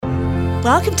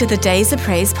Welcome to the Days of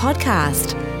Praise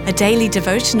podcast, a daily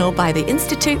devotional by the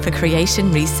Institute for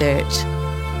Creation Research.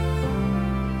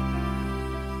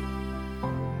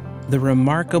 The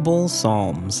remarkable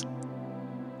Psalms.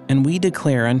 And we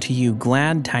declare unto you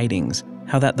glad tidings,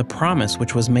 how that the promise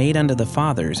which was made unto the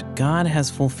fathers, God has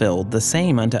fulfilled the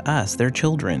same unto us their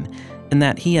children, and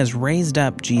that he has raised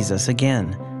up Jesus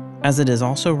again. As it is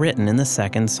also written in the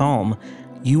second Psalm,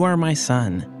 You are my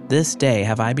son, this day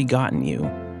have I begotten you.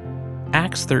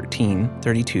 Acts 13,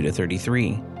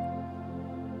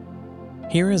 32-33.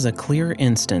 Here is a clear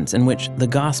instance in which the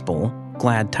gospel,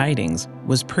 glad tidings,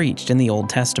 was preached in the Old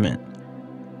Testament.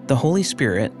 The Holy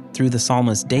Spirit, through the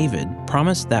psalmist David,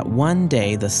 promised that one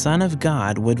day the Son of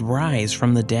God would rise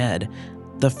from the dead,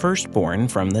 the firstborn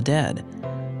from the dead.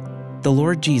 The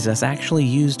Lord Jesus actually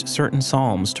used certain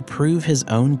psalms to prove his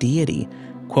own deity,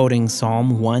 quoting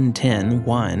Psalm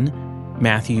 110:1,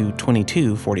 Matthew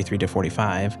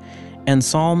 22:43-45, and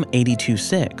Psalm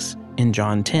 82:6 in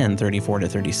John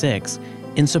 10:34-36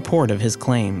 in support of his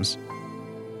claims.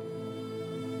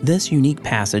 This unique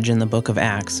passage in the book of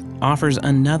Acts offers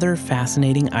another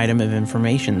fascinating item of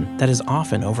information that is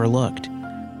often overlooked.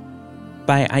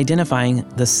 By identifying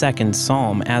the second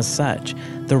psalm as such,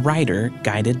 the writer,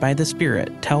 guided by the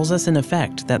Spirit, tells us in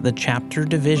effect that the chapter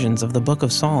divisions of the book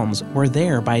of Psalms were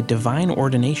there by divine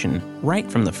ordination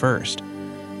right from the first.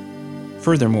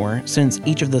 Furthermore, since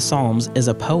each of the Psalms is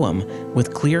a poem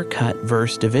with clear-cut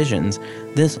verse divisions,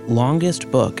 this longest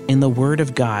book in the Word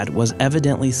of God was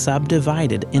evidently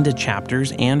subdivided into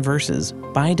chapters and verses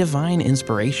by divine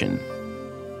inspiration.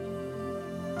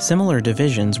 Similar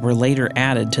divisions were later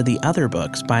added to the other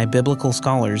books by biblical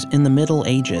scholars in the Middle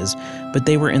Ages, but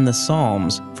they were in the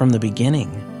Psalms from the beginning.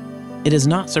 It is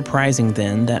not surprising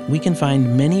then that we can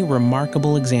find many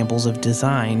remarkable examples of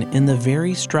design in the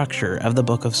very structure of the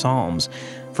book of Psalms.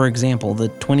 For example, the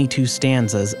 22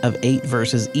 stanzas of 8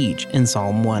 verses each in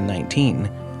Psalm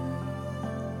 119.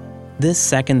 This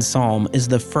second psalm is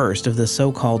the first of the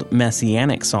so-called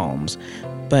Messianic Psalms,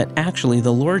 but actually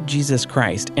the Lord Jesus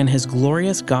Christ and his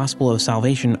glorious gospel of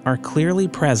salvation are clearly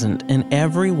present in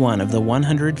every one of the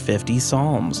 150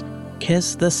 Psalms.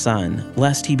 Kiss the Son,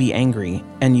 lest he be angry,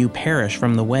 and you perish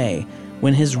from the way,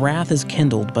 when his wrath is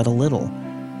kindled but a little.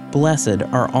 Blessed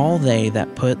are all they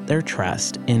that put their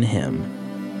trust in him.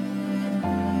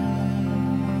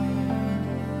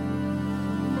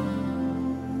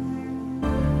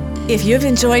 If you've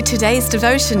enjoyed today's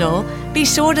devotional, be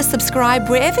sure to subscribe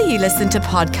wherever you listen to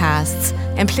podcasts,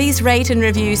 and please rate and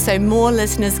review so more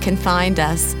listeners can find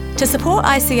us. To support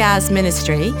ICR's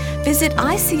ministry, visit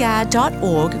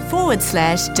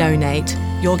icr.org/donate.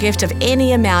 Your gift of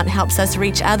any amount helps us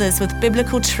reach others with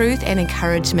biblical truth and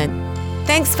encouragement.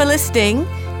 Thanks for listening.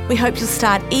 We hope you'll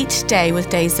start each day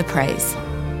with Days of Praise.